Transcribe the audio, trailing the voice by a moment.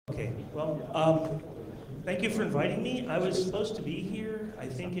Okay, well, thank you for inviting me. I was supposed to be here, I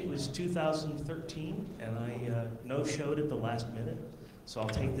think it was 2013, and I no-showed at the last minute. So I'll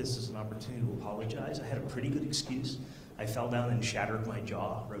take this as an opportunity to apologize. I had a pretty good excuse. I fell down and shattered my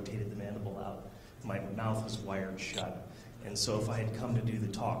jaw, rotated the mandible out. My mouth was wired shut. And so if I had come to do the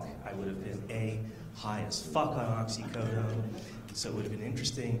talk, I would have been A, high as fuck on oxycodone, so it would have been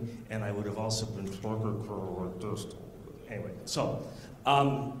interesting, and I would have also been anyway, so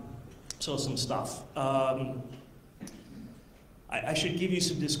some stuff. I should give you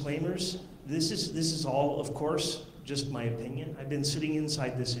some disclaimers. This is all, of course, just my opinion. I've been sitting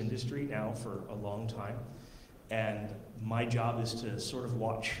inside this industry now for a long time, and my job is to sort of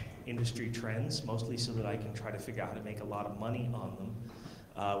watch industry trends, mostly so that I can try to figure out how to make a lot of money on them,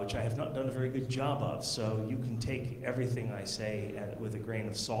 which I have not done a very good job of. So you can take everything I say with a grain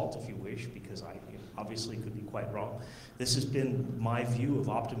of salt if you wish, because I obviously could be quite wrong. This has been my view of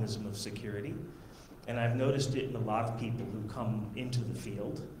optimism of security, and I've noticed it in a lot of people who come into the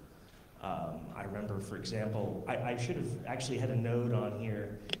field. I remember, for example, I should have actually had a note on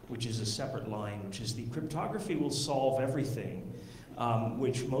here, which is a separate line, which is the cryptography will solve everything,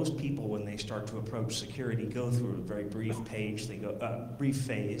 which most people, when they start to approach security, go through a very brief phase. They go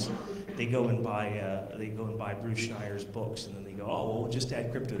and buy Bruce Schneier's books, and then they go, oh, well, we'll just add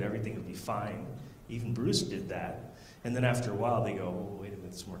crypto to everything, it'll be fine. Even Bruce did that, and then after a while they go, oh, wait a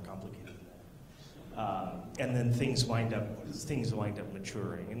minute, it's more complicated than that. And then things wind up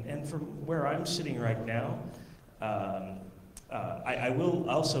maturing. And from where I'm sitting right now, I will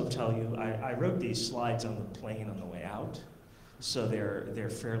also tell you, I wrote these slides on the plane on the way out. So they're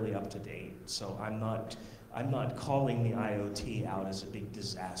fairly up to date. So I'm not calling the IoT out as a big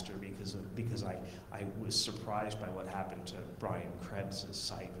disaster because I was surprised by what happened to Brian Krebs'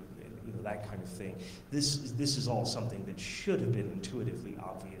 site, that kind of thing. This is all something that should have been intuitively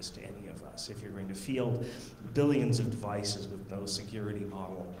obvious to any of us. If you're going to field billions of devices with no security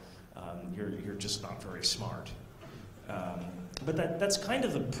model, you're just not very smart. But that's kind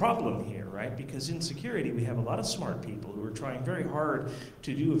of the problem here, right? Because in security, we have a lot of smart people who are trying very hard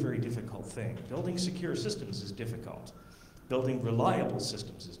to do a very difficult thing. Building secure systems is difficult. Building reliable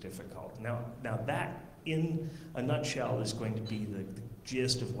systems is difficult. Now that, in a nutshell, is going to be the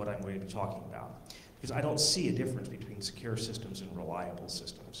gist of what I'm going to be talking about. Because I don't see a difference between secure systems and reliable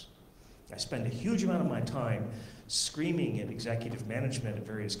systems. I spend a huge amount of my time screaming at executive management at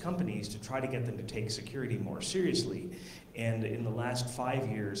various companies to try to get them to take security more seriously. And in the last 5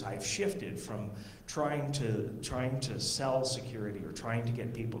 years, I've shifted from trying to sell security or trying to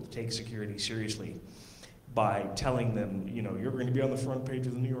get people to take security seriously by telling them, you're going to be on the front page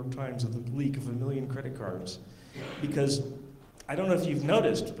of the New York Times with a leak of 1 million credit cards. Because I don't know if you've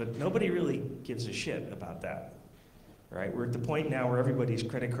noticed, but nobody really gives a shit about that. Right? We're at the point now where everybody's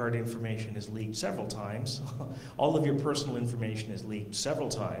credit card information is leaked several times. All of your personal information is leaked several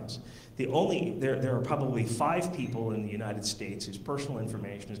times. There are probably 5 people in the United States whose personal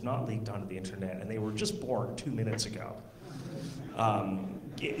information is not leaked onto the internet, and they were just born 2 minutes ago.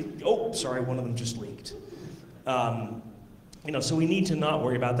 Sorry, one of them just leaked. So we need to not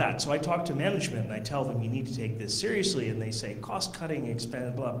worry about that. So I talk to management and I tell them you need to take this seriously, and they say cost cutting,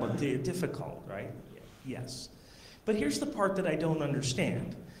 expand, blah, blah, they're difficult, right? Yes. But here's the part that I don't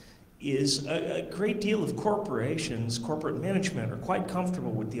understand, is a great deal of corporations, corporate management, are quite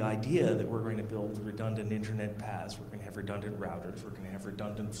comfortable with the idea that we're going to build redundant internet paths, we're going to have redundant routers, we're going to have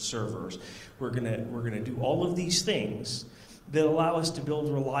redundant servers, we're going to do all of these things that allow us to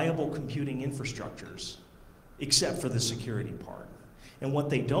build reliable computing infrastructures, except for the security part. And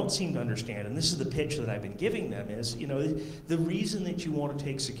what they don't seem to understand, and this is the pitch that I've been giving them, is the reason that you want to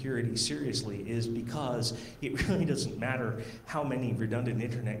take security seriously is because it really doesn't matter how many redundant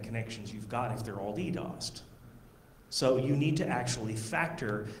internet connections you've got if they're all DDoSed. So you need to actually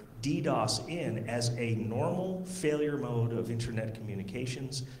factor DDoS in as a normal failure mode of internet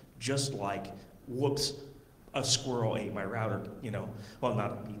communications, just like, whoops, a squirrel ate my router,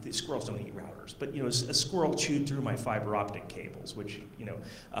 well, squirrels don't eat routers, but a squirrel chewed through my fiber optic cables, which,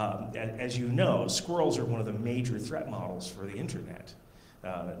 as you know, squirrels are one of the major threat models for the internet,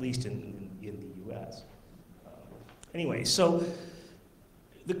 at least in the US. Anyway, so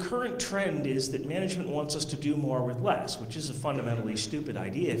the current trend is that management wants us to do more with less, which is a fundamentally stupid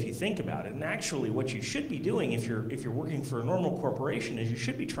idea if you think about it. And actually, what you should be doing if you're working for a normal corporation is you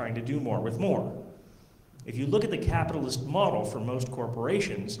should be trying to do more with more. If you look at the capitalist model for most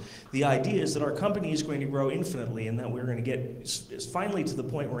corporations, the idea is that our company is going to grow infinitely and that we're going to get finally to the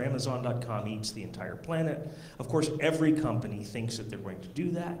point where Amazon.com eats the entire planet. Of course, every company thinks that they're going to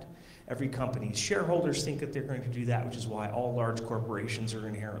do that. Every company's shareholders think that they're going to do that, which is why all large corporations are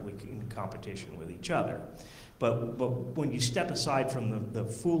inherently in competition with each other. But when you step aside from the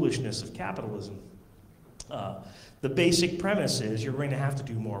foolishness of capitalism, the basic premise is you're going to have to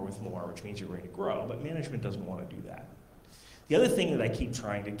do more with more, which means you're going to grow, but management doesn't want to do that. The other thing that I keep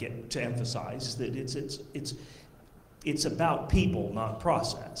trying to get to emphasize is that it's about people, not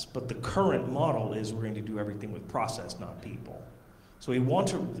process. But the current model is we're going to do everything with process, not people. So we want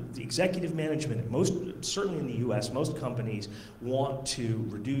to, the executive management, certainly in the US, most companies want to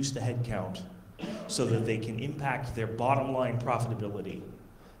reduce the headcount so that they can impact their bottom line profitability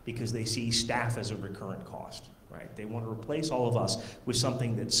because they see staff as a recurrent cost, right? They want to replace all of us with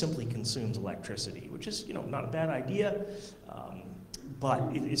something that simply consumes electricity, which is, not a bad idea, but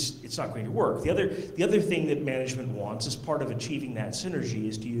it's not going to work. The other thing that management wants as part of achieving that synergy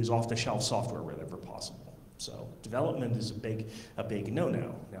is to use off-the-shelf software wherever possible. So development is a big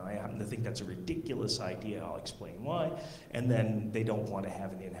no-no. Now I happen to think that's a ridiculous idea. I'll explain why. And then they don't want to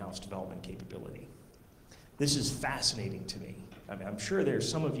have an in-house development capability. This is fascinating to me. I mean, I'm sure there's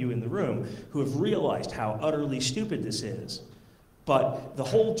some of you in the room who have realized how utterly stupid this is. But the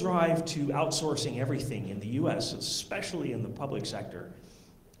whole drive to outsourcing everything in the US, especially in the public sector,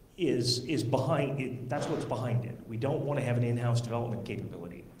 is behind it. That's what's behind it. We don't want to have an in-house development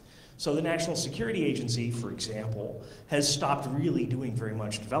capability. So the National Security Agency, for example, has stopped really doing very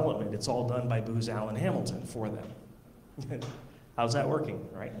much development. It's all done by Booz Allen Hamilton for them. How's that working,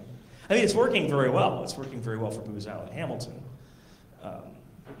 right? I mean, it's working very well. It's working very well for Booz Allen Hamilton.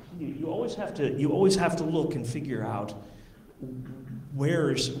 You always have to look and figure out where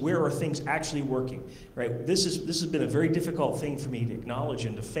are things actually working, right? This has been a very difficult thing for me to acknowledge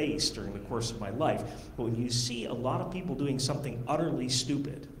and to face during the course of my life. But when you see a lot of people doing something utterly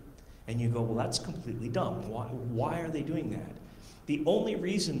stupid, and you go, well, that's completely dumb. Why are they doing that? The only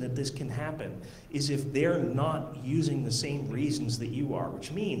reason that this can happen is if they're not using the same reasons that you are,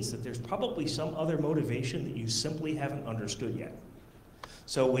 which means that there's probably some other motivation that you simply haven't understood yet.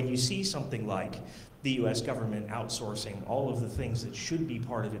 So when you see something like the US government outsourcing all of the things that should be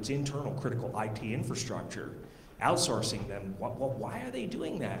part of its internal critical IT infrastructure, outsourcing them, well, why are they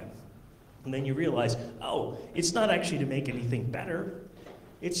doing that? And then you realize, oh, it's not actually to make anything better.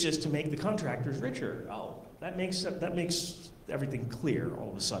 It's just to make the contractors richer. Oh, that makes everything clear all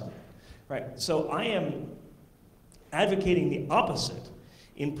of a sudden, right? So I am advocating the opposite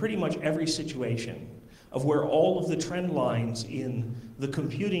in pretty much every situation of where all of the trend lines in the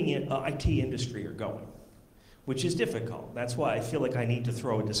computing IT industry are going, which is difficult. That's why I feel like I need to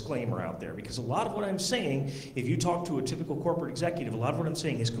throw a disclaimer out there, because a lot of what I'm saying, if you talk to a typical corporate executive, a lot of what I'm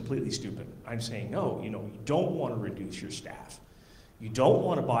saying is completely stupid. I'm saying, no, you don't want to reduce your staff. You don't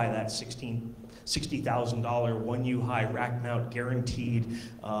want to buy that $60,000 1U high rack mount guaranteed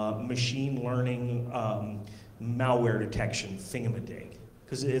machine learning malware detection thingamadig,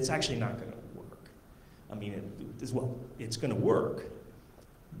 because it's actually not going to work. I mean, it's going to work.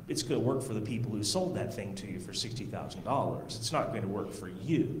 It's going to work for the people who sold that thing to you for $60,000. It's not going to work for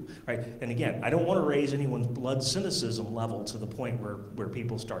you, right? And again, I don't want to raise anyone's blood cynicism level to the point where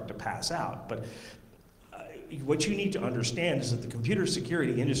people start to pass out, but what you need to understand is that the computer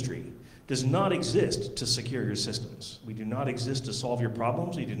security industry does not exist to secure your systems. We do not exist to solve your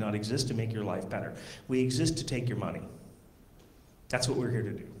problems. We do not exist to make your life better. We exist to take your money. That's what we're here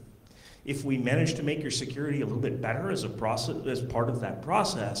to do. If we manage to make your security a little bit better as part of that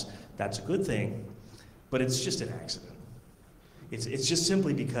process, that's a good thing, but it's just an accident. It's just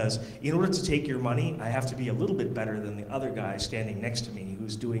simply because in order to take your money, I have to be a little bit better than the other guy standing next to me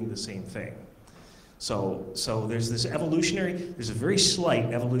who's doing the same thing. So there's this there's a very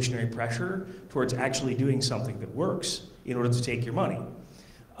slight evolutionary pressure towards actually doing something that works in order to take your money.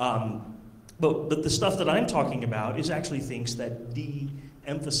 But the stuff that I'm talking about is actually things that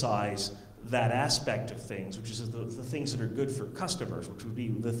de-emphasize that aspect of things, which is the things that are good for customers, which would be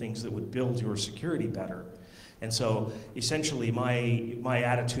the things that would build your security better. And so essentially my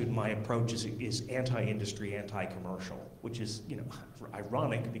attitude and my approach is anti-industry, anti-commercial, which is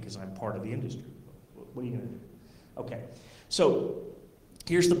ironic because I'm part of the industry. What are you going to do? Okay, so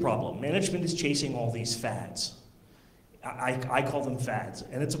here's the problem. Management is chasing all these fads. I call them fads,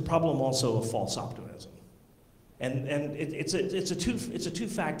 and it's a problem also of false optimism. And it's a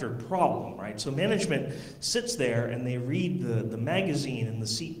two-factor problem, right? So management sits there and they read the magazine in the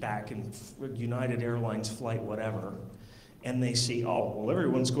seat back in United Airlines flight whatever, and they see, oh, well,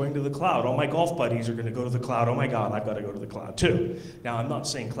 everyone's going to the cloud. All my golf buddies are going to go to the cloud. Oh my God, I've got to go to the cloud too. Now, I'm not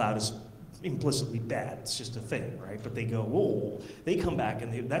saying cloud is implicitly bad, it's just a thing, right? But they go, whoa, they come back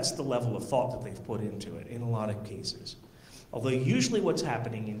and that's the level of thought that they've put into it in a lot of cases. Although usually what's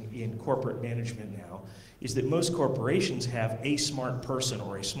happening in corporate management now is that most corporations have a smart person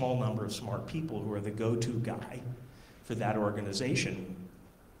or a small number of smart people who are the go-to guy for that organization.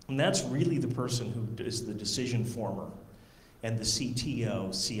 And that's really the person who is the decision former. And the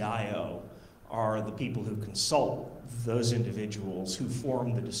CTO, CIO are the people who consult those individuals who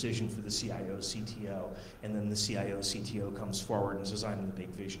form the decision for the CIO, CTO, and then the CIO, CTO comes forward and says, I'm the big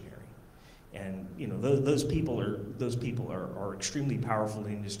visionary. And you know, those people are extremely powerful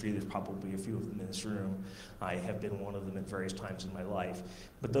in the industry. There's probably a few of them in this room. I have been one of them at various times in my life.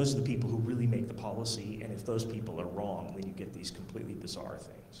 But those are the people who really make the policy, and if those people are wrong, then you get these completely bizarre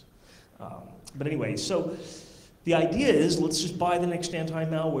things. But anyway, so the idea is, let's just buy the next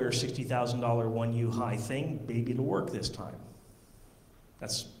anti-malware $60,000 1U high thing. Maybe it'll work this time.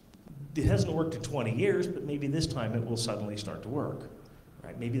 It hasn't worked in 20 years, but maybe this time it will suddenly start to work.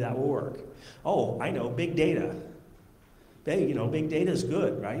 Right? Maybe that will work. Oh, I know, big data. You know, big data is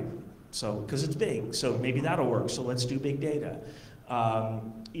good, right? So, because it's big, so maybe that'll work. So let's do big data.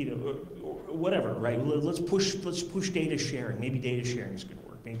 You know, whatever, right? Let's push data sharing. Maybe data sharing is going to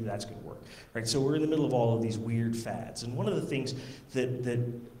work. Maybe that's going to work, right? So we're in the middle of all of these weird fads, and one of the things that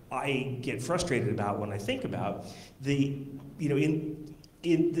I get frustrated about when I think about in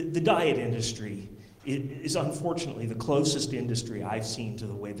the diet industry. It is unfortunately the closest industry I've seen to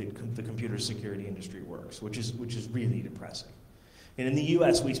the way that the computer security industry works, which is really depressing. And in the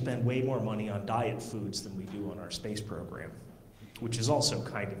US, we spend way more money on diet foods than we do on our space program, which is also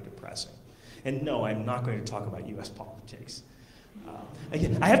kind of depressing. And no, I'm not going to talk about US politics. I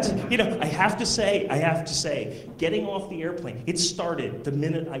have to say, getting off the airplane, it started the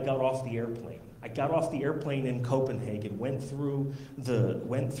minute I got off the airplane. I got off the airplane in Copenhagen, went through the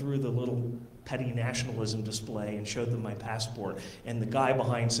little petty nationalism display and showed them my passport, and the guy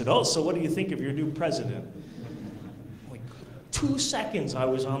behind said, "Oh, so what do you think of your new president?" Like 2 seconds I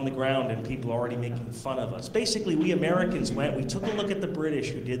was on the ground and people already making fun of us. Basically, we Americans we took a look at the British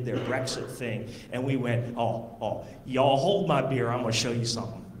who did their Brexit thing, and we went, oh, y'all hold my beer, I'm gonna show you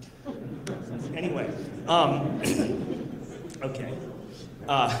something. Anyway, okay.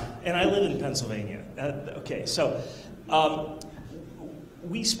 And I live in Pennsylvania. Okay, so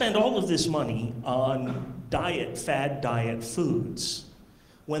we spend all of this money on fad diet foods,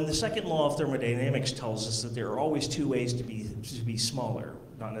 when the second law of thermodynamics tells us that there are always two ways to be smaller,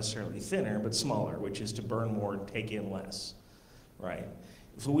 not necessarily thinner, but smaller, which is to burn more and take in less, right?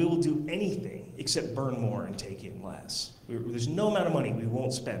 So we will do anything except burn more and take in less. There's no amount of money we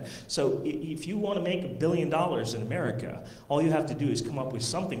won't spend. So if you want to make $1 billion in America, all you have to do is come up with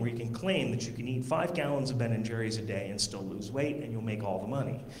something where you can claim that you can eat 5 gallons of Ben & Jerry's a day and still lose weight, and you'll make all the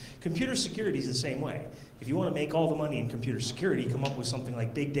money. Computer security is the same way. If you want to make all the money in computer security, come up with something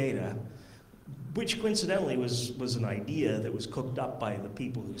like big data, which coincidentally was an idea that was cooked up by the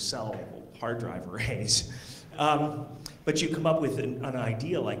people who sell hard drive arrays. But you come up with an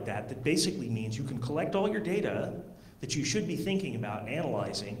idea like that basically means you can collect all your data that you should be thinking about and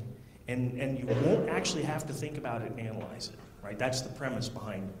analyzing, and you won't actually have to think about it and analyze it, right? That's the premise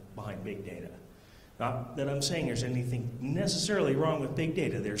behind big data. Not that I'm saying there's anything necessarily wrong with big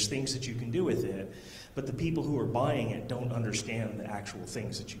data. There's things that you can do with it, but the people who are buying it don't understand the actual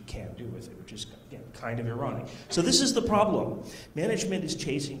things that you can do with it, which is, again, kind of ironic. So this is the problem. Management is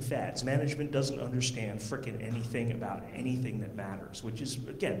chasing fads. Management doesn't understand frickin' anything about anything that matters, which is,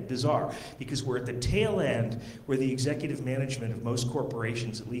 again, bizarre, because we're at the tail end where the executive management of most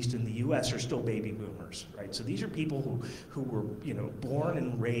corporations, at least in the US, are still baby boomers, right? So these are people who were, born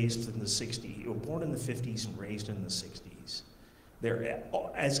and raised in the 60s, or born in the 50s and raised in the 60s. They're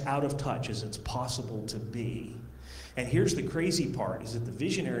as out of touch as it's possible to be. And here's the crazy part, is that the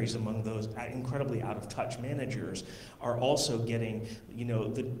visionaries among those incredibly out of touch managers are also getting,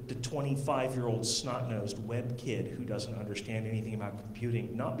 the 25-year-old snot-nosed web kid who doesn't understand anything about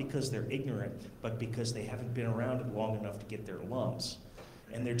computing, not because they're ignorant, but because they haven't been around it long enough to get their lumps.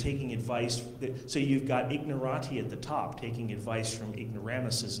 And they're taking advice, so you've got ignorati at the top taking advice from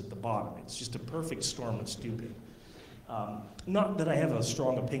ignoramuses at the bottom. It's just a perfect storm of stupid. Not that I have a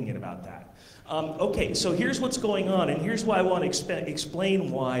strong opinion about that. Okay, so here's what's going on, and here's why I want to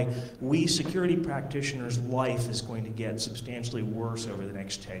explain why we security practitioners' life is going to get substantially worse over the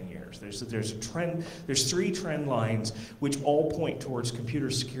next 10 years. There's a trend. There's 3 trend lines which all point towards computer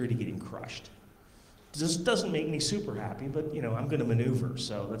security getting crushed. This doesn't make me super happy, but I'm going to maneuver,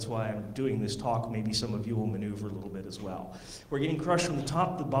 so that's why I'm doing this talk. Maybe some of you will maneuver a little bit as well. We're getting crushed from the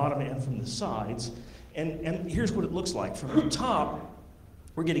top, the bottom, and from the sides. And here's what it looks like. From the top,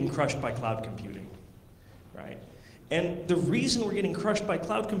 we're getting crushed by cloud computing, right? And the reason we're getting crushed by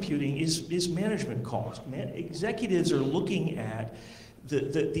cloud computing is management cost. Executives are looking at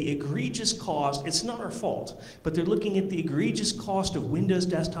the egregious cost. It's not our fault, but they're looking at the egregious cost of Windows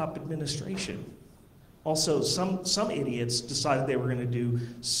desktop administration. Also, some idiots decided they were going to do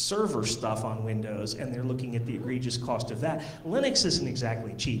server stuff on Windows, and they're looking at the egregious cost of that. Linux isn't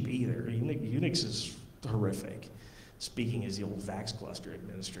exactly cheap either. Unix is horrific. Speaking as the old VAX cluster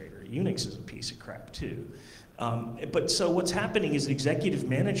administrator, Unix is a piece of crap too. But so what's happening is executive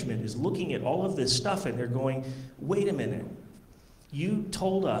management is looking at all of this stuff, and they're going, wait a minute. You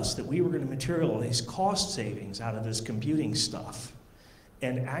told us that we were going to materialize cost savings out of this computing stuff.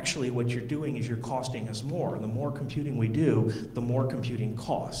 And actually what you're doing is you're costing us more. The more computing we do, the more computing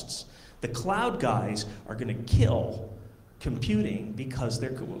costs. The cloud guys are going to kill computing because they're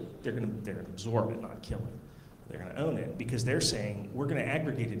going to absorb it, not kill it. They're going to own it because they're saying, we're going to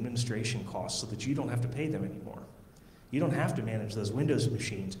aggregate administration costs so that you don't have to pay them anymore. You don't have to manage those Windows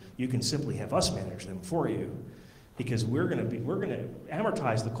machines. You can simply have us manage them for you, because we're going to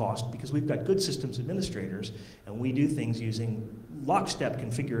amortize the cost because we've got good systems administrators, and we do things using lockstep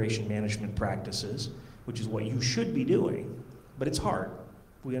configuration management practices, which is what you should be doing, but it's hard.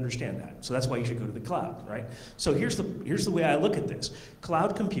 We understand that. So that's why you should go to the cloud, right? So here's the way I look at this.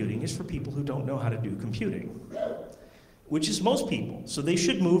 Cloud computing is for people who don't know how to do computing, which is most people. So they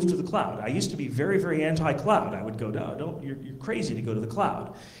should move to the cloud. I used to be very, very anti-cloud. I would go, no, you're crazy to go to the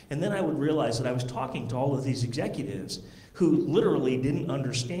cloud. And then I would realize that I was talking to all of these executives who literally didn't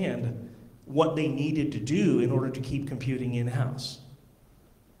understand what they needed to do in order to keep computing in-house.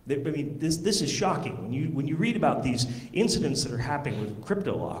 I mean, this is shocking. When you read about these incidents that are happening with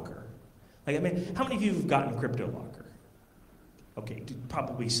CryptoLocker, like, I mean, how many of you have gotten CryptoLocker? Okay,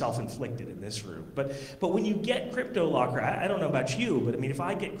 probably self-inflicted in this room. But when you get CryptoLocker, I don't know about you, but I mean, if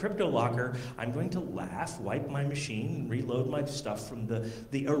I get CryptoLocker, I'm going to laugh, wipe my machine, and reload my stuff from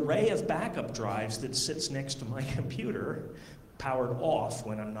the array of backup drives that sits next to my computer, powered off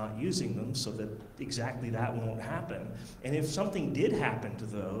when I'm not using them, so that exactly that won't happen. And if something did happen to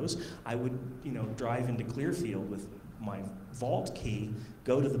those, I would, drive into Clearfield with my vault key,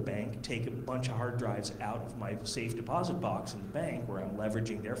 go to the bank, take a bunch of hard drives out of my safe deposit box in the bank, where I'm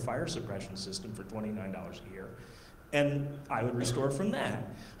leveraging their fire suppression system for $29 a year, and I would restore from that.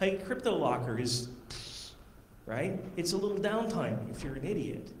 Like, CryptoLocker is, right? It's a little downtime if you're an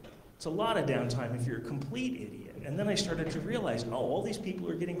idiot. It's a lot of downtime if you're a complete idiot. And then I started to realize, all these people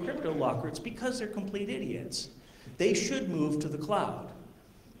are getting CryptoLocker. It's because they're complete idiots. They should move to the cloud,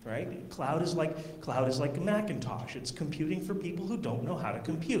 right? Cloud is like a Macintosh. It's computing for people who don't know how to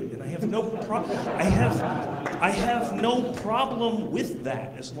compute. And I have no problem with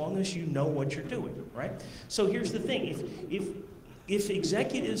that, as long as you know what you're doing, right? So here's the thing. If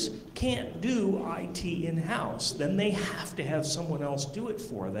executives can't do IT in-house, then they have to have someone else do it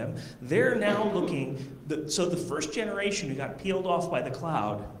for them. They're now looking, so the first generation who got peeled off by the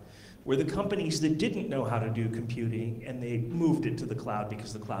cloud were the companies that didn't know how to do computing, and they moved it to the cloud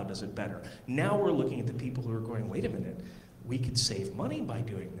because the cloud does it better. Now we're looking at the people who are going, wait a minute, we could save money by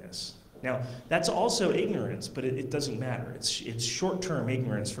doing this. Now, that's also ignorance, but it doesn't matter. It's short-term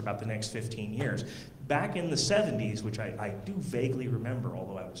ignorance for about the next 15 years. Back in the 70s, which I do vaguely remember,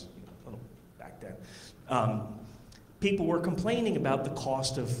 although I was a little back then, people were complaining about the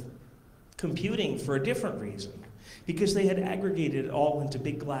cost of computing for a different reason, because they had aggregated it all into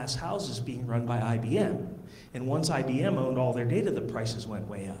big glass houses being run by IBM. And once IBM owned all their data, the prices went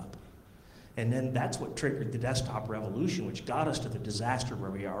way up. And then that's what triggered the desktop revolution, which got us to the disaster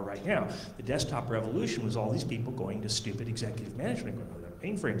where we are right now. The desktop revolution was all these people going to stupid executive management, going, that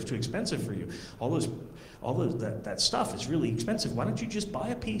mainframe's too expensive for you. That stuff is really expensive. Why don't you just buy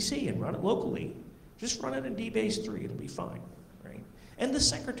a PC and run it locally? Just run it in DBase 3, it'll be fine, right? And the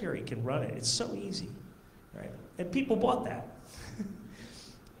secretary can run it, it's so easy, right? And people bought that.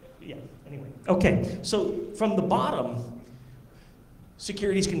 Yeah, anyway. Okay, so from the bottom,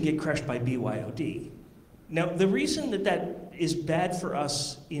 securities can get crushed by BYOD. Now, the reason that is bad for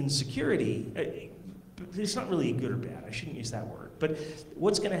us in security, it's not really good or bad, I shouldn't use that word, but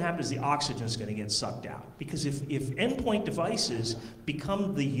what's going to happen is the oxygen is going to get sucked out. Because if endpoint devices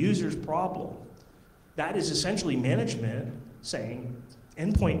become the user's problem, that is essentially management saying,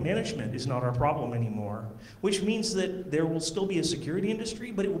 endpoint management is not our problem anymore, which means that there will still be a security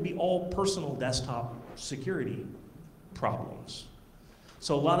industry, but it will be all personal desktop security problems.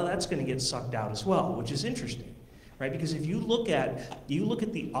 So a lot of that's going to get sucked out as well, which is interesting, right? Because if you look at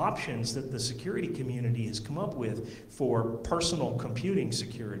the options that the security community has come up with for personal computing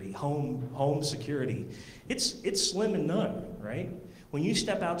security, home security, it's slim and none, right? When you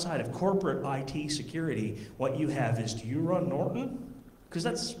step outside of corporate IT security, what you have is, do you run Norton? Because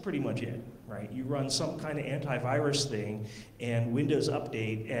that's pretty much it, right? You run some kind of antivirus thing and Windows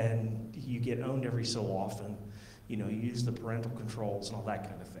update and you get owned every so often. You know, you use the parental controls and all that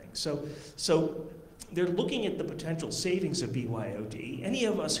kind of thing. So they're looking at the potential savings of BYOD. Any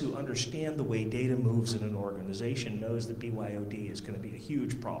of us who understand the way data moves in an organization knows that BYOD is going to be a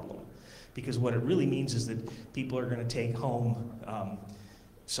huge problem. Because what it really means is that people are going to take home,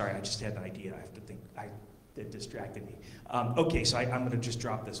 sorry, I just had an idea. I have to think, it distracted me. Okay, so I'm going to just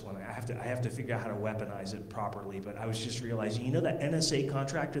drop this one. I have to figure out how to weaponize it properly, but I was just realizing, you know that NSA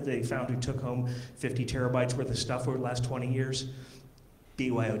contractor they found who took home 50 terabytes worth of stuff over the last 20 years?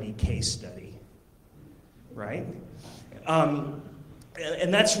 BYOD case study, right?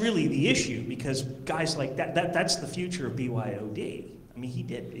 And that's really the issue, because guys like that's the future of BYOD. I mean, he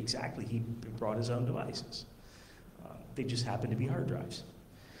did, exactly. He brought his own devices. They just happened to be hard drives.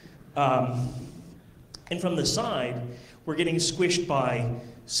 And from the side, we're getting squished by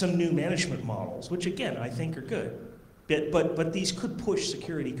some new management models, which again, I think are good. But these could push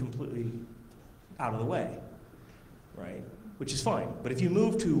security completely out of the way, right? Which is fine. But if you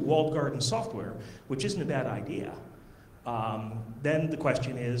move to walled garden software, which isn't a bad idea, then the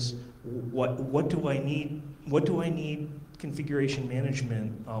question is, what do I need configuration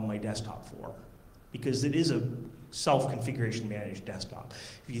management on my desktop for? Because it is a self-configuration managed desktop.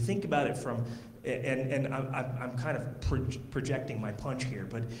 If you think about it from, and I'm kind of projecting my punch here,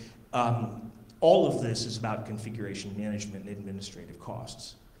 but all of this is about configuration management and administrative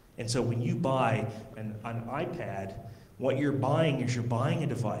costs. And so when you buy an iPad, what you're buying is you're buying a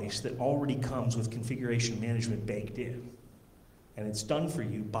device that already comes with configuration management baked in. And it's done for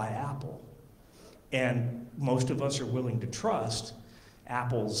you by Apple. And most of us are willing to trust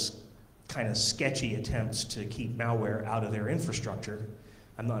Apple's kind of sketchy attempts to keep malware out of their infrastructure.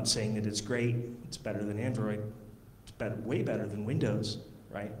 I'm not saying that it's great, it's better than Android, it's way better than Windows,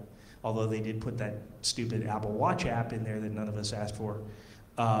 right? Although they did put that stupid Apple Watch app in there that none of us asked for.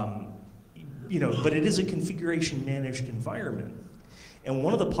 You know, but it is a configuration managed environment. And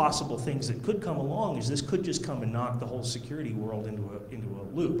one of the possible things that could come along is this could just come and knock the whole security world into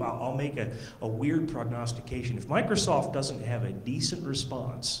a loop. I'll make a weird prognostication. If Microsoft doesn't have a decent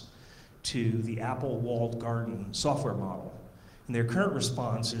response to the Apple walled garden software model, and their current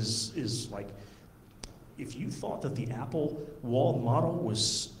response is like, if you thought that the Apple walled model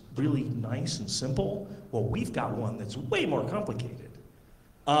was really nice and simple, well, we've got one that's way more complicated.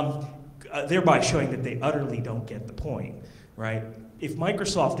 Thereby showing that they utterly don't get the point, right? If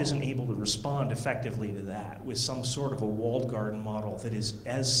Microsoft isn't able to respond effectively to that with some sort of a walled garden model that is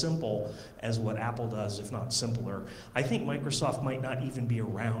as simple as what Apple does, if not simpler, I think Microsoft might not even be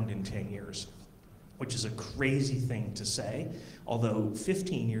around in 10 years, which is a crazy thing to say. Although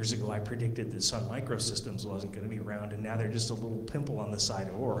 15 years ago, I predicted that Sun Microsystems wasn't going to be around, and now they're just a little pimple on the side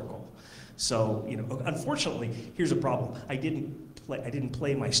of Oracle. So, you know, unfortunately, here's a problem. I didn't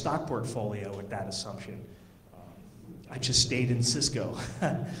play my stock portfolio with that assumption. I just stayed in Cisco.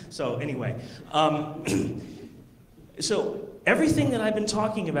 So anyway, so everything that I've been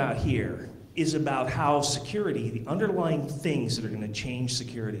talking about here is about how security, the underlying things that are going to change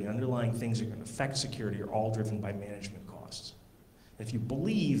security, underlying things that are going to affect security are all driven by management costs. If you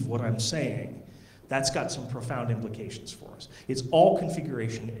believe what I'm saying, that's got some profound implications for us. It's all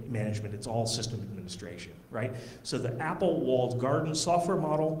configuration management, it's all system administration, right? So the Apple walled garden software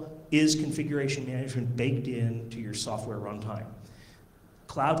model is configuration management baked into your software runtime.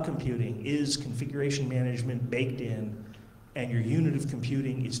 Cloud computing is configuration management baked in, and your unit of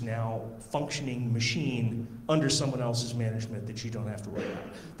computing is now functioning machine under someone else's management that you don't have to worry about.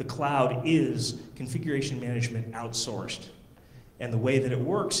 The cloud is configuration management outsourced. And the way that it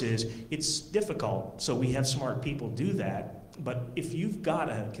works is, it's difficult, so we have smart people do that, but if you've got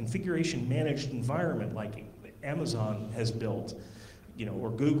a configuration managed environment like Amazon has built, you know,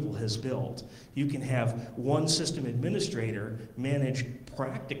 or Google has built, you can have one system administrator manage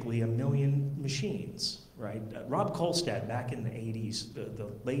practically 1 million machines, right? Rob Kolstad, back in the 80s, the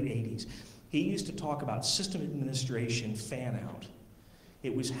late 80s, he used to talk about system administration fan out.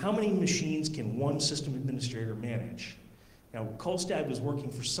 It was how many machines can one system administrator manage? Now, Kolstad was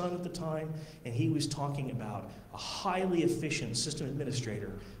working for Sun at the time, and he was talking about a highly efficient system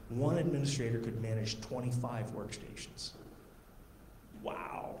administrator. One administrator could manage 25 workstations.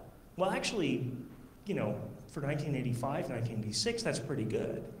 Wow. Well, actually, you know, for 1985, 1986, that's pretty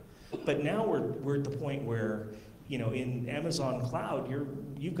good. But now we're at the point where in Amazon Cloud,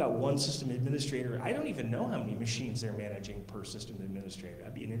 you've got one system administrator. I don't even know how many machines they're managing per system administrator.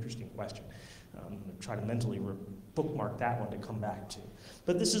 That'd be an interesting question. I'm going to try to mentally bookmark that one to come back to.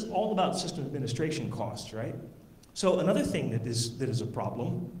 But this is all about system administration costs, right? So another thing that is a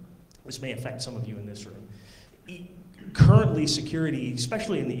problem, this may affect some of you in this room. Currently, security,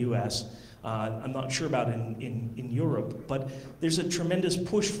 especially in the US, I'm not sure about in Europe, but there's a tremendous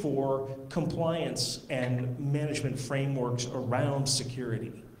push for compliance and management frameworks around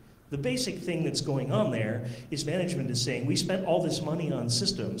security. The basic thing that's going on there is management is saying, we spent all this money on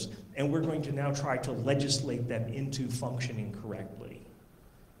systems, and we're going to now try to legislate them into functioning correctly.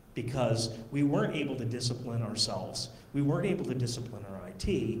 Because we weren't able to discipline ourselves. We weren't able to discipline our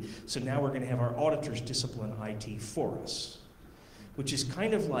IT, so now we're going to have our auditors discipline IT for us. Which is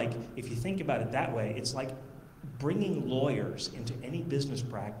kind of like, if you think about it that way, it's like bringing lawyers into any business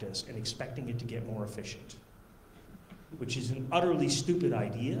practice and expecting it to get more efficient. Which is an utterly stupid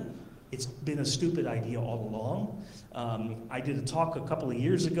idea. It's been a stupid idea all along. I did a talk a couple of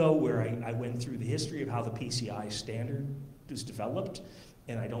years ago where I went through the history of how the PCI standard was developed.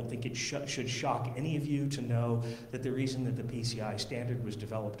 And I don't think it should shock any of you to know that the reason that the PCI standard was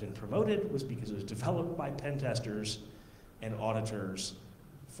developed and promoted was because it was developed by pen testers and auditors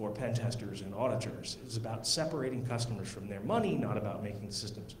for pen testers and auditors. It's about separating customers from their money, not about making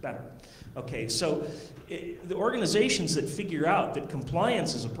systems better. Okay, so the organizations that figure out that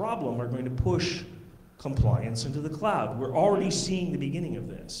compliance is a problem are going to push compliance into the cloud. We're already seeing the beginning of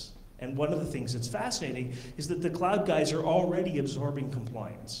this. And one of the things that's fascinating is that the cloud guys are already absorbing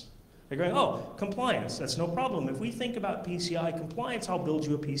compliance. They're going, oh, compliance, that's no problem. If we think about PCI compliance, I'll build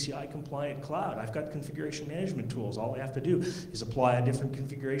you a PCI compliant cloud. I've got configuration management tools. All I have to do is apply a different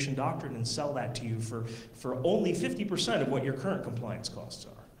configuration doctrine and sell that to you for only 50% of what your current compliance costs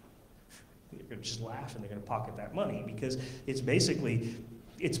are. They're going to just laugh and they're going to pocket that money because it's basically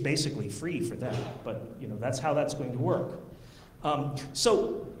free for them. But that's how that's going to work.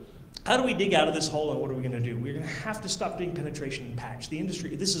 So how do we dig out of this hole, and what are we going to do? We're going to have to stop doing penetration and patch. The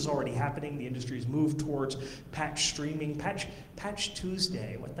industry, this is already happening. The industry has moved towards patch streaming. Patch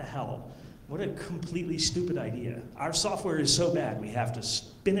Tuesday, what the hell? What a completely stupid idea. Our software is so bad, we have to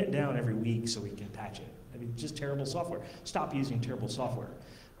spin it down every week so we can patch it. I mean, just terrible software. Stop using terrible software.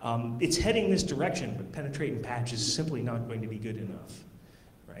 It's heading this direction, but penetrate and patch is simply not going to be good enough.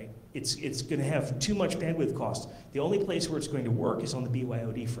 Right? It's going to have too much bandwidth cost. The only place where it's going to work is on the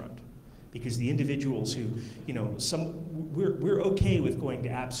BYOD front. Because the individuals who, we're okay with going to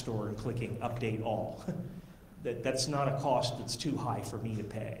App Store and clicking update all. That's not a cost that's too high for me to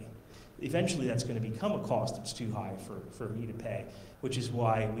pay. Eventually that's going to become a cost that's too high for me to pay, which is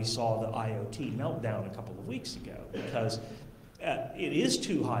why we saw the IoT meltdown a couple of weeks ago, because it is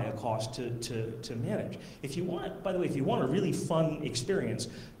too high a cost to manage. If you want, by the way, if you want a really fun experience,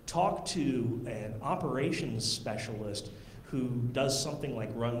 talk to an operations specialist who does something like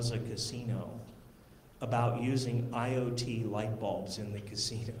runs a casino about using IoT light bulbs in the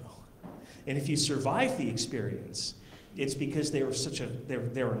casino. And if you survive the experience, it's because they were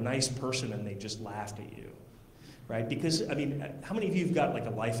they're a nice person and they just laughed at you, right? Because, I mean, how many of you have got like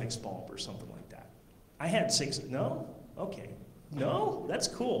a LifeX bulb or something like that? I had 6, no? Okay. No? That's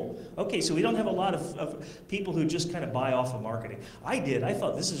cool. Okay, so we don't have a lot of people who just kind of buy off of marketing. I did. I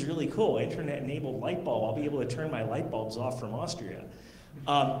thought this is really cool. Internet-enabled light bulb. I'll be able to turn my light bulbs off from Austria.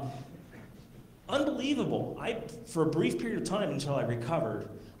 Unbelievable. For a brief period of time until I recovered,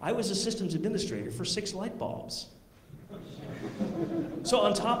 I was a systems administrator for 6 light bulbs. So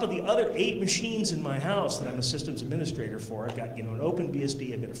on top of the other 8 machines in my house that I'm a systems administrator for, I've got an open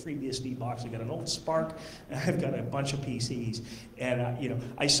BSD, I've got a free BSD box, I've got an old Spark, and I've got a bunch of PCs. And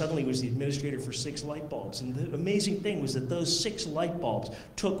I suddenly was the administrator for 6 light bulbs. And the amazing thing was that those 6 light bulbs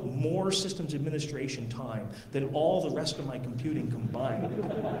took more systems administration time than all the rest of my computing combined.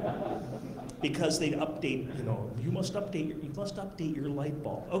 Because they'd update, you must update your light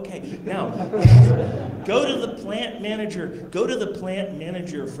bulb. Okay, now go to the plant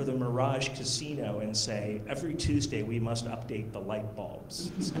manager for the Mirage Casino and say, every Tuesday we must update the light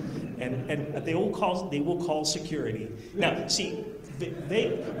bulbs. And they will call security. Now, see,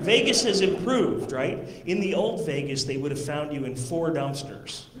 Vegas has improved, right? In the old Vegas, they would have found you in 4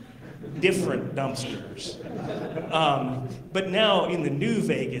 dumpsters. Different dumpsters. But now in the new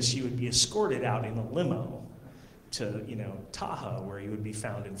Vegas, you would be escorted out in a limo to, Tahoe, where you would be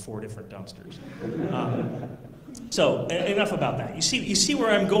found in 4 different dumpsters. So enough about that. You see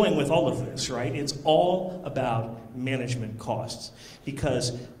where I'm going with all of this, right? It's all about management costs,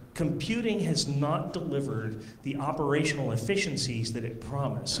 because Computing has not delivered the operational efficiencies that it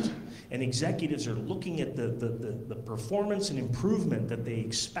promised. And executives are looking at the performance and improvement that they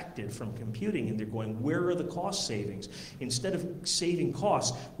expected from computing, and they're going, where are the cost savings? Instead of saving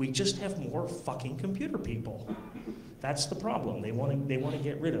costs, we just have more fucking computer people. That's the problem. They want to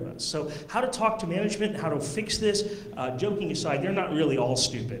get rid of us. So how to talk to management, how to fix this, joking aside, they're not really all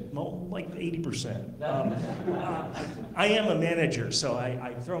stupid. Well, like 80%. I am a manager, so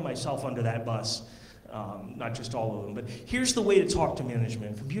I throw myself under that bus. Not just all of them, but here's the way to talk to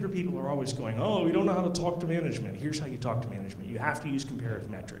management. Computer people are always going, oh, we don't know how to talk to management. Here's how you talk to management. You have to use comparative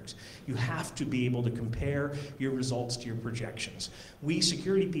metrics. You have to be able to compare your results to your projections. We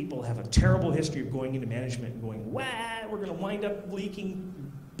security people have a terrible history of going into management and going, wah, we're going to wind up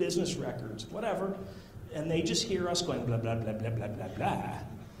leaking business records, whatever. And they just hear us going blah, blah, blah, blah, blah, blah, blah.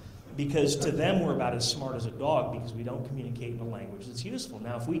 Because to them, we're about as smart as a dog because we don't communicate in a language that's useful.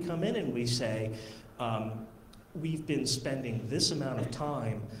 Now, if we come in and we say, we've been spending this amount of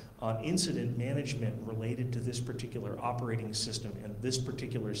time on incident management related to this particular operating system and this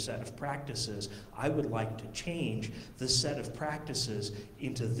particular set of practices, I would like to change the set of practices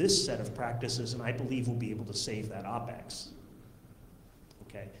into this set of practices, and I believe we'll be able to save that OpEx.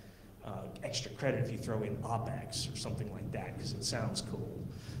 Okay? Extra credit if you throw in OpEx or something like that, because it sounds cool.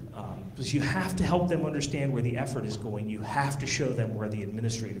 Because you have to help them understand where the effort is going. You have to show them where the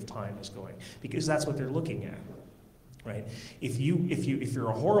administrative time is going, because that's what they're looking at, right? If you're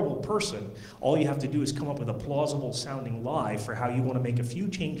a horrible person, all you have to do is come up with a plausible sounding lie for how you want to make a few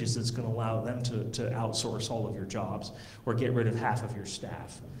changes that's going to allow them to outsource all of your jobs or get rid of half of your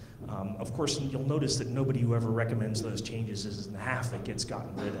staff. Of course, you'll notice that nobody who ever recommends those changes is in the half that gets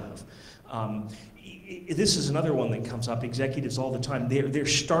gotten rid of. This is another one that comes up. Executives all the time, they're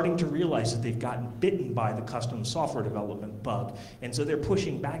starting to realize that they've gotten bitten by the custom software development bug, and so they're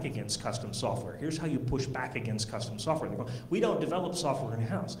pushing back against custom software. Here's how you push back against custom software. They go, we don't develop software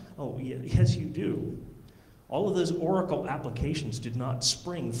in-house. Oh, yes, you do. All of those Oracle applications did not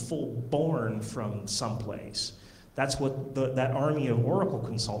spring full-born from someplace. That's what that army of Oracle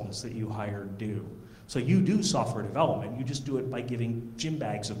consultants that you hired do. So you do software development, you just do it by giving gym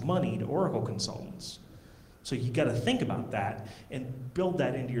bags of money to Oracle consultants. So you got to think about that and build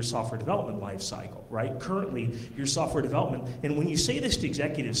that into your software development life cycle, right? Currently, your software development, and when you say this to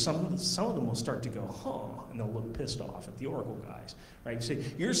executives, some of them will start to go, huh, and they'll look pissed off at the Oracle guys, right? You say,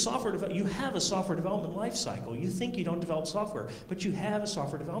 you have a software development life cycle. You think you don't develop software, but you have a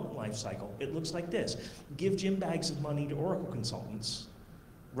software development life cycle. It looks like this. Give gym bags of money to Oracle consultants,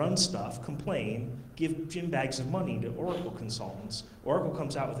 run stuff, complain, give gym bags of money to Oracle consultants. Oracle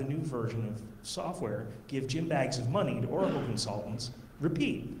comes out with a new version of software, give gym bags of money to Oracle consultants,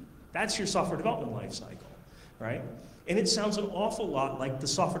 repeat. That's your software development life cycle, right? And it sounds an awful lot like the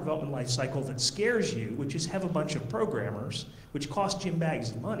software development life cycle that scares you, which is have a bunch of programmers, which cost gym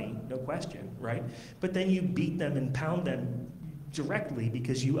bags of money, no question, right? But then you beat them and pound them directly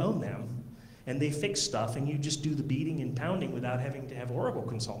because you own them. And they fix stuff, and you just do the beating and pounding without having to have Oracle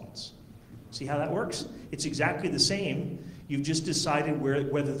consultants. See how that works? It's exactly the same. You've just decided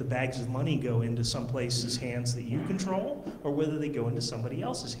whether the bags of money go into someplace's hands that you control or whether they go into somebody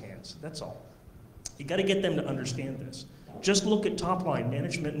else's hands. That's all. You got to get them to understand this. Just look at top line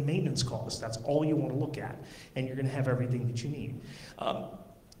management and maintenance costs. That's all you want to look at, and you're going to have everything that you need.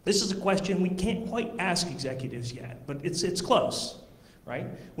 This is a question we can't quite ask executives yet, but it's close, right?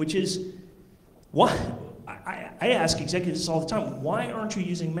 Which is, what? I ask executives all the time, why aren't you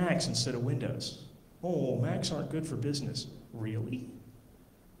using Macs instead of Windows? Oh, Macs aren't good for business. Really?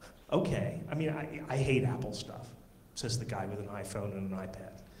 Okay, I mean, I hate Apple stuff, says the guy with an iPhone and an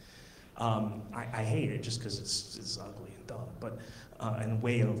iPad. I hate it just because it's ugly and dumb, and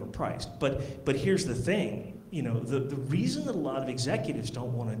way overpriced. But here's the thing, you know, the reason that a lot of executives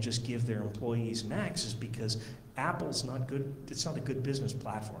don't want to just give their employees Macs is because Apple's not good. It's not a good business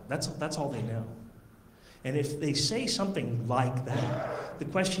platform. That's all they know. And if they say something like that, the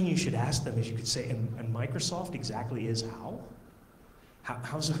question you should ask them is, you could say, and Microsoft exactly is how?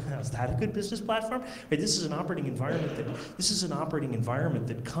 How's that a good business platform? Right, this is an operating environment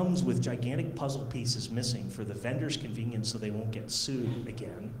that comes with gigantic puzzle pieces missing for the vendor's convenience, so they won't get sued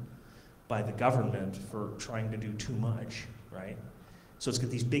again by the government for trying to do too much, right? So it's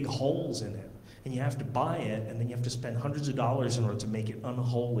got these big holes in it, and you have to buy it, and then you have to spend hundreds of dollars in order to make it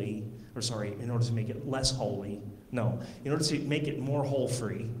unholy, or sorry, in order to make it less holy. No, in order to make it more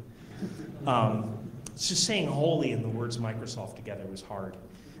hole-free. It's just saying holy and the words Microsoft together was hard.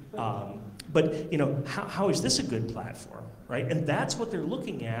 But you know, how is this a good platform, right? And that's what they're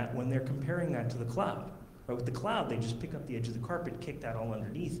looking at when they're comparing that to the cloud, Right? With the cloud, they just pick up the edge of the carpet, kick that all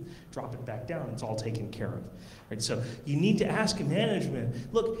underneath, drop it back down, it's all taken care of. Right? So you need to ask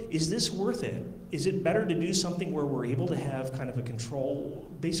management, look, is this worth it? Is it better to do something where we're able to have kind of a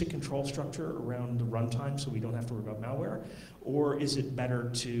basic control structure around the runtime so we don't have to worry about malware? Or is it better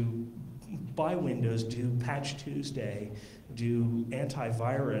to buy Windows, do Patch Tuesday, do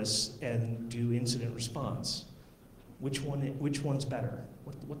antivirus, and do incident response? Which one's better?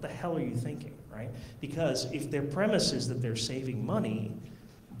 What the hell are you thinking, right? Because if their premise is that they're saving money,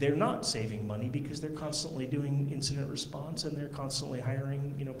 they're not saving money because they're constantly doing incident response and they're constantly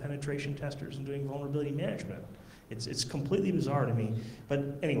hiring, penetration testers and doing vulnerability management. It's completely bizarre to me. But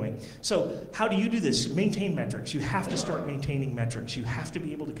anyway, so how do you do this? Maintain metrics. You have to start maintaining metrics. You have to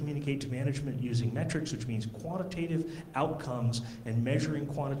be able to communicate to management using metrics, which means quantitative outcomes and measuring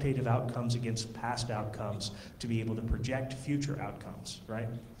quantitative outcomes against past outcomes to be able to project future outcomes, right?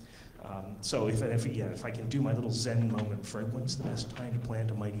 So if I can do my little Zen moment for when's the best time to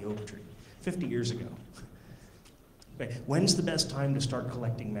plant a mighty oak tree? 50 years ago. Right. When's the best time to start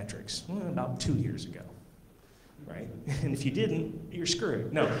collecting metrics? Well, about 2 years ago. Right? And if you didn't, you're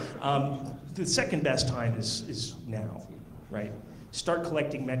screwed. No, the second best time is now, right? Start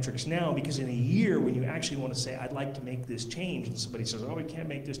collecting metrics now, because in a year when you actually want to say, I'd like to make this change, and somebody says, oh, we can't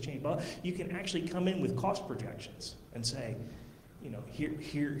make this change, well, you can actually come in with cost projections and say,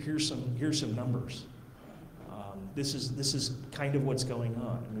 here's some numbers. This is kind of what's going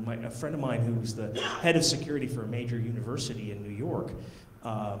on. I mean, a friend of mine who's the head of security for a major university in New York,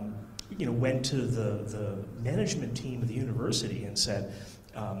 went to the management team of the university and said,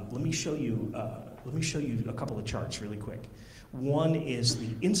 let me show you a couple of charts really quick. One is the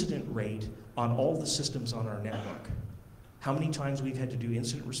incident rate on all the systems on our network. How many times we've had to do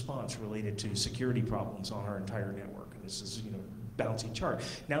incident response related to security problems on our entire network. And this is, bouncy chart.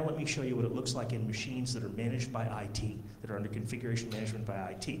 Now let me show you what it looks like in machines that are managed by IT, that are under configuration management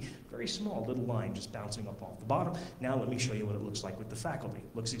by IT. Very small little line just bouncing up off the bottom. Now let me show you what it looks like with the faculty.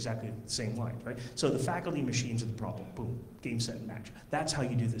 Looks exactly the same line, right? So the faculty machines are the problem. Boom, game, set, and match. That's how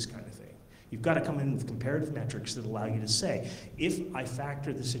you do this kind of thing. You've got to come in with comparative metrics that allow you to say, if I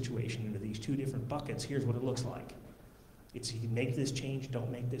factor the situation into these two different buckets, here's what it looks like. It's you make this change, don't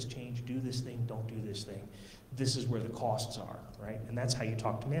make this change, do this thing, don't do this thing. This is where the costs are, right? And that's how you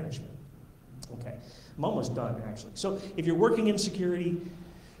talk to management. Okay, I'm almost done, actually. So if you're working in security,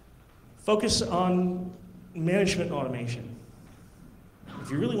 focus on management and automation.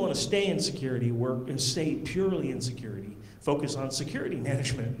 If you really want to stay in security, work and stay purely in security, focus on security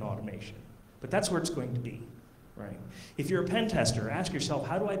management and automation. But that's where it's going to be, right? If you're a pen tester, ask yourself,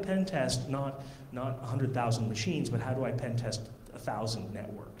 how do I pen test not 100,000 machines, but how do I pen test 1,000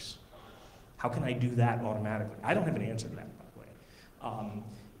 networks? How can I do that automatically? I don't have an answer to that, by the way.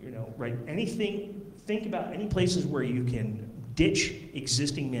 Right? Think about any places where you can ditch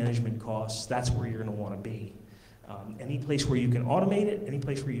existing management costs. That's where you're going to want to be. Any place where you can automate it, any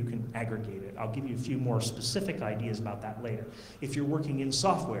place where you can aggregate it. I'll give you a few more specific ideas about that later. If you're working in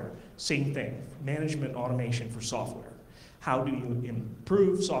software, same thing. Management automation for software. How do you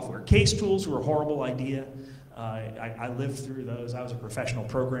improve software? Case tools were a horrible idea. I lived through those. I was a professional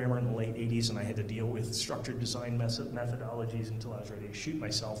programmer in the late 80s, and I had to deal with structured design methodologies until I was ready to shoot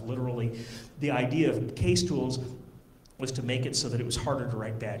myself, literally. The idea of case tools was to make it so that it was harder to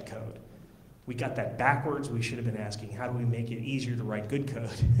write bad code. We got that backwards. We should have been asking, how do we make it easier to write good code?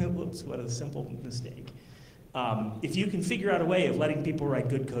 Whoops, what a simple mistake. If you can figure out a way of letting people write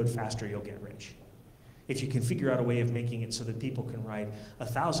good code faster, you'll get rich. If you can figure out a way of making it so that people can write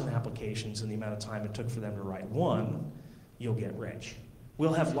 1,000 applications in the amount of time it took for them to write one, you'll get rich.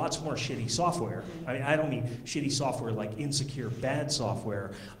 We'll have lots more shitty software. I mean, I don't mean shitty software like insecure bad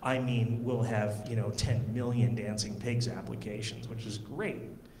software. I mean, we'll have 10 million dancing pigs applications, which is great.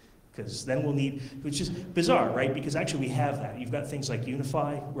 Because then we'll need, which is bizarre, right? Because actually we have that. You've got things like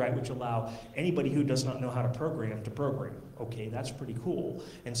Unify, right, which allow anybody who does not know how to program. Okay, that's pretty cool.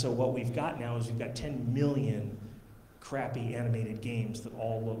 And so what we've got now is we've got 10 million crappy animated games that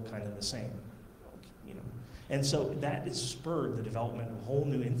all look kind of the same. And so that has spurred the development of a whole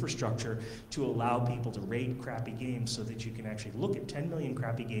new infrastructure to allow people to rate crappy games so that you can actually look at 10 million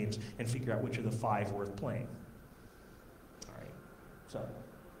crappy games and figure out which are the 5 worth playing. All right, so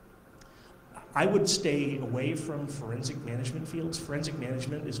I would stay away from forensic management fields. Forensic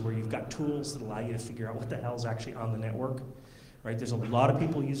management is where you've got tools that allow you to figure out what the hell is actually on the network. Right? There's a lot of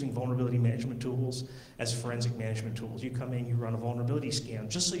people using vulnerability management tools as forensic management tools. You come in, you run a vulnerability scan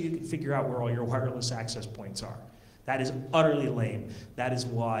just so you can figure out where all your wireless access points are. That is utterly lame. That is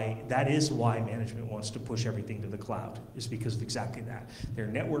why management wants to push everything to the cloud, is because of exactly that. Their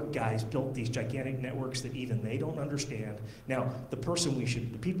network guys built these gigantic networks that even they don't understand. Now, the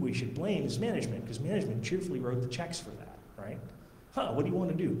people we should blame is management, because management cheerfully wrote the checks for that, right? What do you want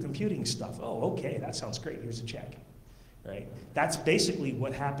to do? Computing stuff. Oh, okay, that sounds great. Here's a check, right? That's basically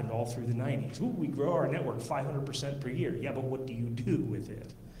what happened all through the 90s. Ooh, we grow our network 500% per year. Yeah, but what do you do with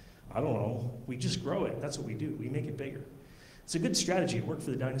it? I don't know. We just grow it. That's what we do. We make it bigger. It's a good strategy. It worked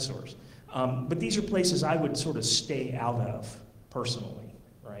for the dinosaurs. But these are places I would sort of stay out of personally,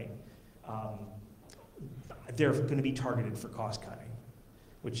 right? They're going to be targeted for cost cutting,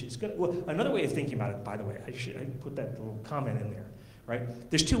 which is good. Well, another way of thinking about it, by the way, I put that little comment in there, right?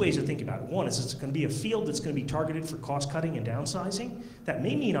 There's two ways of thinking about it. One is it's going to be a field that's going to be targeted for cost cutting and downsizing. That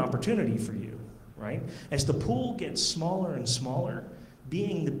may mean opportunity for you, right? As the pool gets smaller and smaller,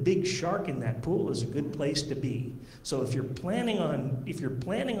 being the big shark in that pool is a good place to be. So if you're planning on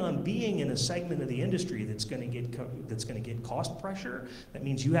being in a segment of the industry that's going to get cost pressure, that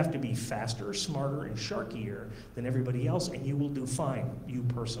means you have to be faster, smarter, and sharkier than everybody else, and you will do fine, you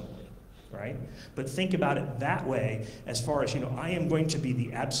personally, right? But think about it that way, as far as, I am going to be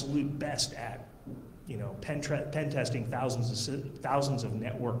the absolute best at pen testing thousands of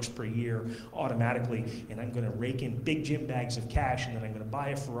networks per year automatically, and I'm going to rake in big gym bags of cash, and then I'm going to buy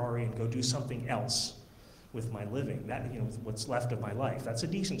a Ferrari and go do something else with my living. That, with what's left of my life. That's a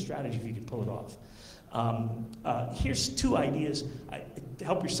decent strategy if you can pull it off. Here's two ideas.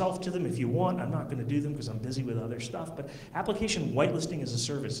 Help yourself to them if you want. I'm not going to do them because I'm busy with other stuff. But application whitelisting as a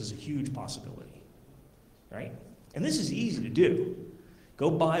service is a huge possibility, right? And this is easy to do. Go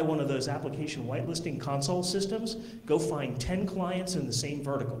buy one of those application whitelisting console systems, go find 10 clients in the same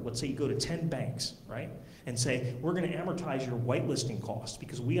vertical. Let's say you go to 10 banks, right? And say, we're going to amortize your whitelisting costs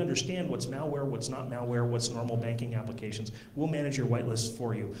because we understand what's malware, what's not malware, what's normal banking applications. We'll manage your whitelists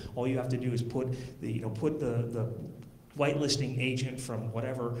for you. All you have to do is put the whitelisting agent from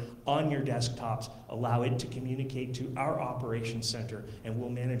whatever on your desktops, allow it to communicate to our operations center, and we'll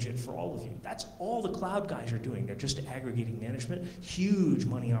manage it for all of you. That's all the cloud guys are doing. They're just aggregating management. Huge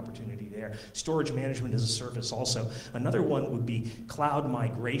money opportunity there. Storage management as a service also. Another one would be cloud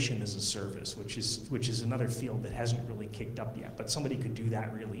migration as a service, which is another field that hasn't really kicked up yet, but somebody could do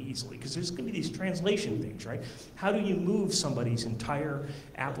that really easily, because there's going to be these translation things, right? How do you move somebody's entire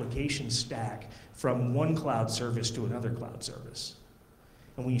application stack from one cloud service to another cloud service?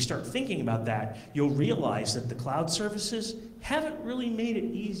 And when you start thinking about that, you'll realize that the cloud services haven't really made it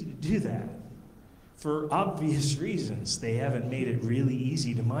easy to do that. For obvious reasons, they haven't made it really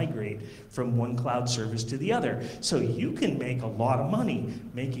easy to migrate from one cloud service to the other. So you can make a lot of money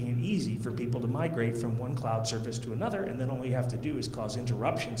making it easy for people to migrate from one cloud service to another, and then all you have to do is cause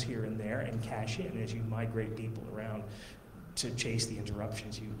interruptions here and there and cash in as you migrate people around to chase the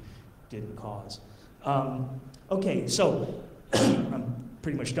interruptions you didn't cause. Okay, so I'm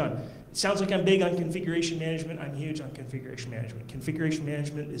pretty much done. It sounds like I'm big on configuration management. I'm huge on configuration management. Configuration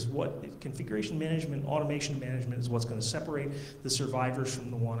management, automation management is what's going to separate the survivors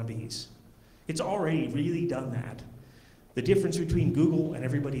from the wannabes. It's already really done that. The difference between Google and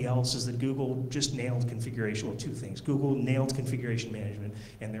everybody else is that Google just nailed configuration. Well, two things. Google nailed configuration management,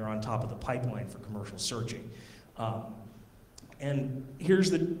 and they're on top of the pipeline for commercial searching. And here's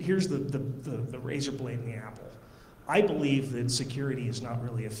the razor blade in the apple. I believe that security is not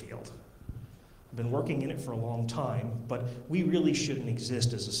really a field. I've been working in it for a long time, but we really shouldn't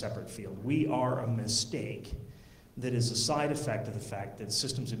exist as a separate field. We are a mistake that is a side effect of the fact that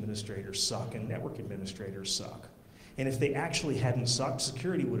systems administrators suck and network administrators suck. And if they actually hadn't sucked,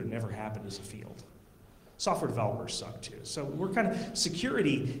 security would have never happened as a field. Software developers suck too. So we're kind of,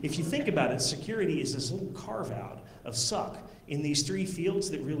 security, if you think about it, security is this little carve out of suck in these three fields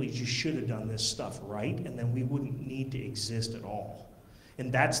that really just should have done this stuff right, and then we wouldn't need to exist at all.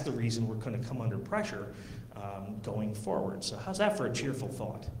 And that's the reason we're going to come under pressure going forward. So how's that for a cheerful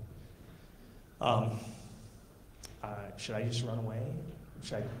thought? Should I just run away?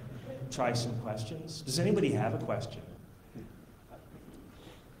 Should I try some questions? Does anybody have a question?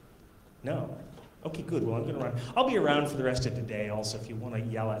 No? Okay, good. Well, I'm going to run. I'll be around for the rest of today also if you want to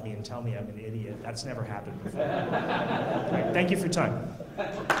yell at me and tell me I'm an idiot. That's never happened before. All right, thank you for your time.